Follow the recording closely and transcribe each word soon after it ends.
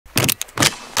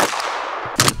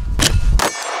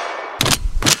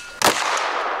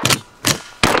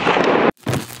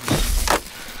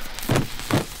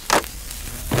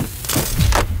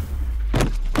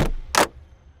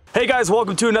guys,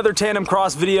 welcome to another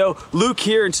Tandemkross video. Luke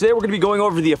here, and today we're going to be going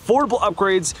over the affordable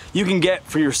upgrades you can get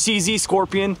for your CZ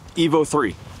Scorpion Evo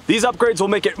 3. These upgrades will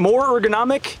make it more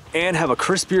ergonomic and have a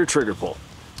crispier trigger pull.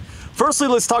 Firstly,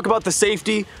 let's talk about the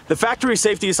safety. The factory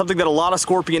safety is something that a lot of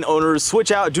Scorpion owners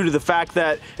switch out due to the fact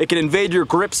that it can invade your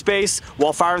grip space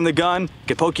while firing the gun, it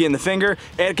can poke you in the finger,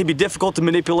 and it can be difficult to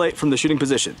manipulate from the shooting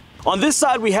position. On this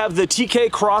side, we have the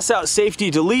TK Crossout Safety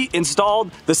Delete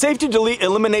installed. The Safety Delete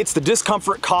eliminates the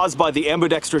discomfort caused by the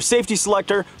ambidextrous safety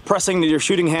selector pressing to your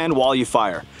shooting hand while you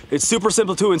fire. It's super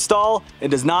simple to install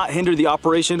and does not hinder the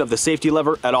operation of the safety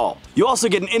lever at all. You also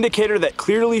get an indicator that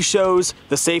clearly shows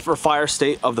the safe or fire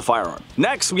state of the firearm.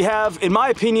 Next, we have, in my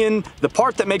opinion, the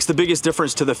part that makes the biggest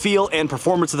difference to the feel and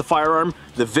performance of the firearm,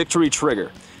 the Victory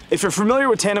Trigger. If you're familiar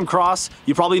with Tandemkross,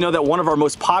 you probably know that one of our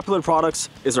most popular products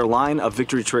is our line of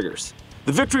Victory triggers.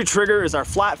 The Victory Trigger is our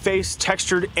flat face,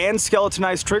 textured, and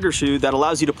skeletonized trigger shoe that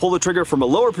allows you to pull the trigger from a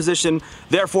lower position,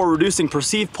 therefore reducing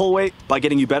perceived pull weight by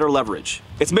getting you better leverage.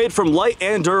 It's made from light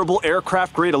and durable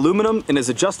aircraft-grade aluminum and is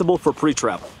adjustable for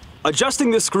pre-travel.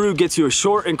 Adjusting this screw gets you a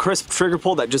short and crisp trigger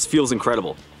pull that just feels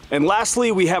incredible. And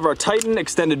lastly, we have our Titan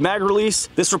extended mag release.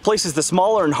 This replaces the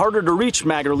smaller and harder to reach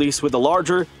mag release with a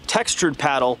larger, textured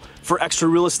paddle for extra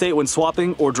real estate when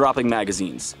swapping or dropping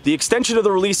magazines. The extension of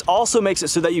the release also makes it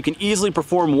so that you can easily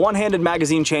perform one-handed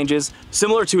magazine changes,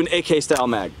 similar to an AK style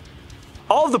mag.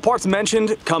 All of the parts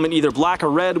mentioned come in either black or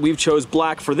red. We've chose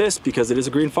black for this because it is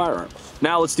a green firearm.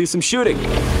 Now let's do some shooting.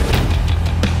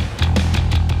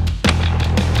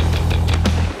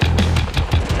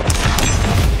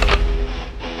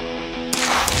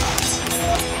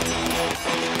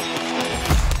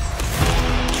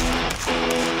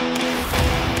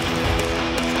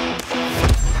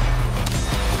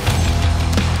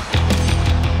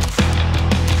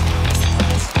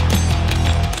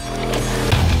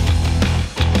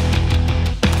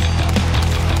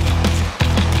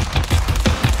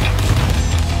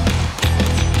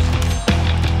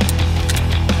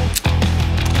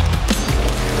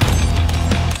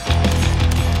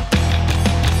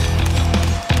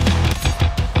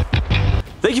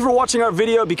 Thank you for watching our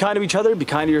video. Be kind to each other, be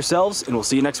kind to yourselves, and we'll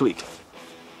see you next week.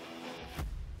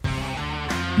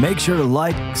 Make sure to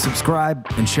like, subscribe,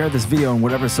 and share this video on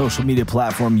whatever social media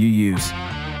platform you use.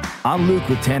 I'm Luke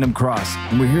with Tandemkross,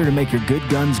 and we're here to make your good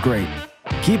guns great.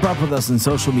 Keep up with us on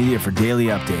social media for daily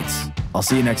updates. I'll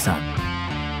see you next time.